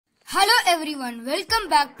everyone, welcome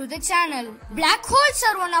back to the channel. Black holes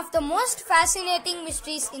are one of the most fascinating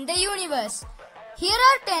mysteries in the universe. Here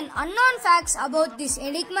are 10 unknown facts about these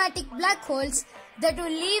enigmatic black holes that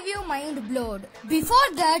will leave you mind blown. Before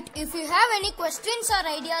that, if you have any questions or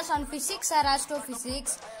ideas on physics or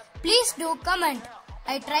astrophysics, please do comment.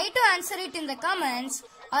 I try to answer it in the comments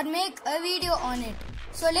or make a video on it.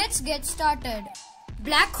 So let's get started.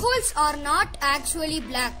 Black holes are not actually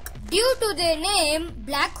black. Due to their name,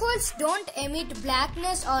 black holes don't emit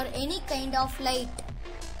blackness or any kind of light.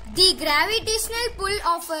 The gravitational pull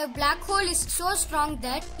of a black hole is so strong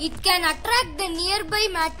that it can attract the nearby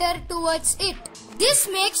matter towards it. This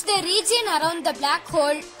makes the region around the black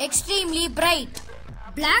hole extremely bright.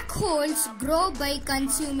 Black holes grow by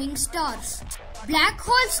consuming stars. Black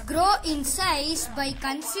holes grow in size by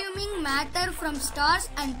consuming matter from stars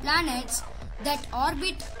and planets that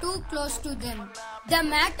orbit too close to them. The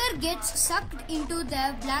matter gets sucked into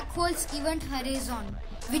the black hole's event horizon,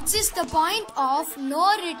 which is the point of no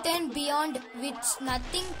return beyond which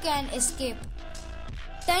nothing can escape.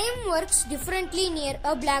 Time works differently near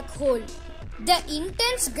a black hole. The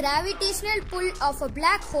intense gravitational pull of a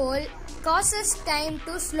black hole causes time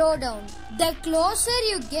to slow down. The closer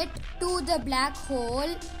you get to the black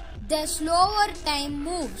hole, the slower time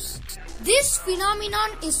moves. This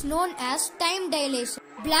phenomenon is known as time dilation.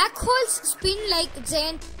 Black holes spin like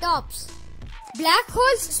giant tops. Black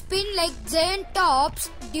holes spin like giant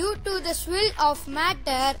tops due to the swirl of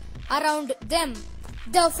matter around them.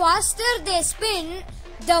 The faster they spin,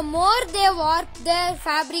 the more they warp the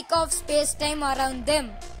fabric of space-time around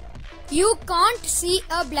them. You can't see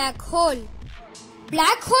a black hole.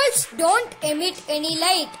 Black holes don't emit any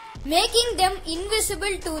light, making them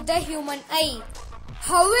invisible to the human eye.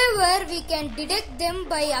 However, we can detect them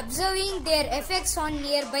by observing their effects on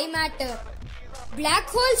nearby matter. Black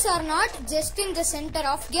holes are not just in the center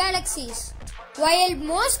of galaxies. While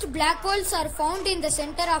most black holes are found in the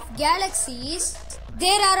center of galaxies,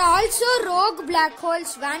 there are also rogue black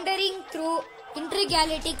holes wandering through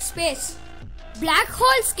intergalactic space. Black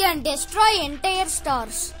holes can destroy entire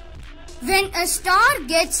stars. When a star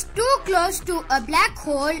gets too close to a black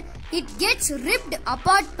hole, it gets ripped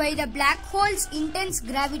apart by the black hole's intense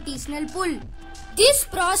gravitational pull. This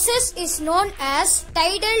process is known as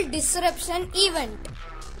tidal disruption event.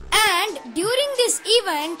 And during this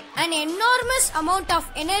event, an enormous amount of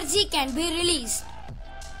energy can be released.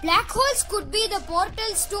 Black holes could be the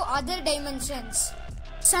portals to other dimensions.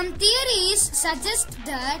 Some theories suggest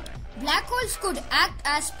that black holes could act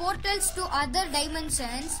as portals to other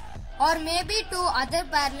dimensions or maybe to other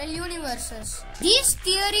parallel universes. These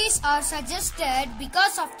theories are suggested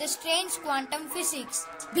because of the strange quantum physics.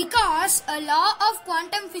 Because a law of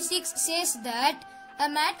quantum physics says that a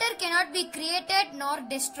matter cannot be created nor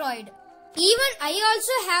destroyed. Even I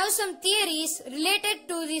also have some theories related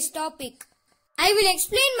to this topic. I will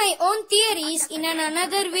explain my own theories in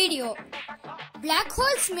another video. Black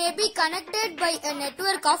holes may be connected by a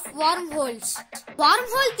network of wormholes.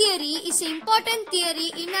 Wormhole theory is an important theory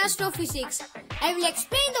in astrophysics. I will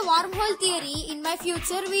explain the wormhole theory in my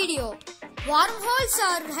future video. Wormholes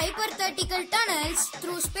are hypothetical tunnels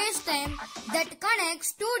through space-time that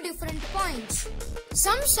connects two different points.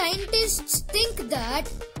 Some scientists think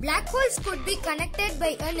that black holes could be connected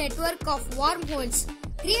by a network of wormholes,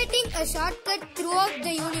 creating a shortcut throughout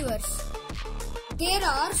the universe. There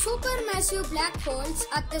are supermassive black holes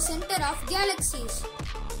at the center of galaxies.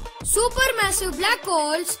 Supermassive black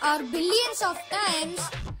holes are billions of times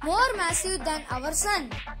more massive than our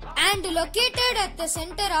Sun and located at the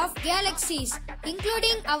center of galaxies,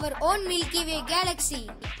 including our own Milky Way galaxy.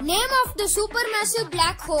 Name of the supermassive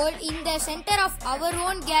black hole in the center of our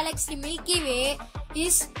own galaxy Milky Way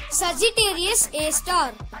is Sagittarius A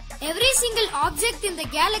star. Every single object in the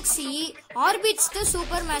galaxy orbits the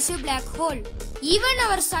supermassive black hole. Even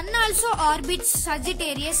our Sun also orbits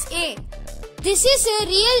Sagittarius A. This is a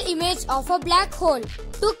real image of a black hole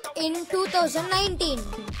took in 2019.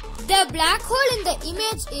 The black hole in the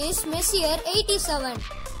image is Messier 87,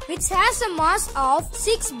 which has a mass of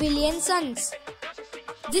 6 billion suns.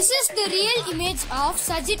 This is the real image of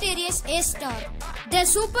Sagittarius A star, the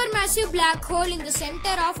supermassive black hole in the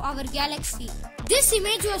center of our galaxy. This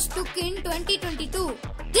image was took in 2022.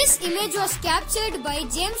 This image was captured by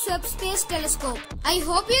James Webb Space Telescope. I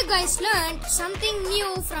hope you guys learned something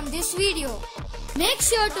new from this video. Make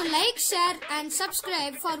sure to like, share and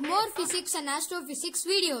subscribe for more physics and astrophysics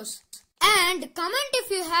videos. And comment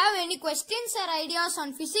if you have any questions or ideas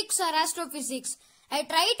on physics or astrophysics. I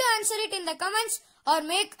try to answer it in the comments or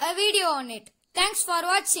make a video on it. Thanks for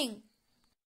watching.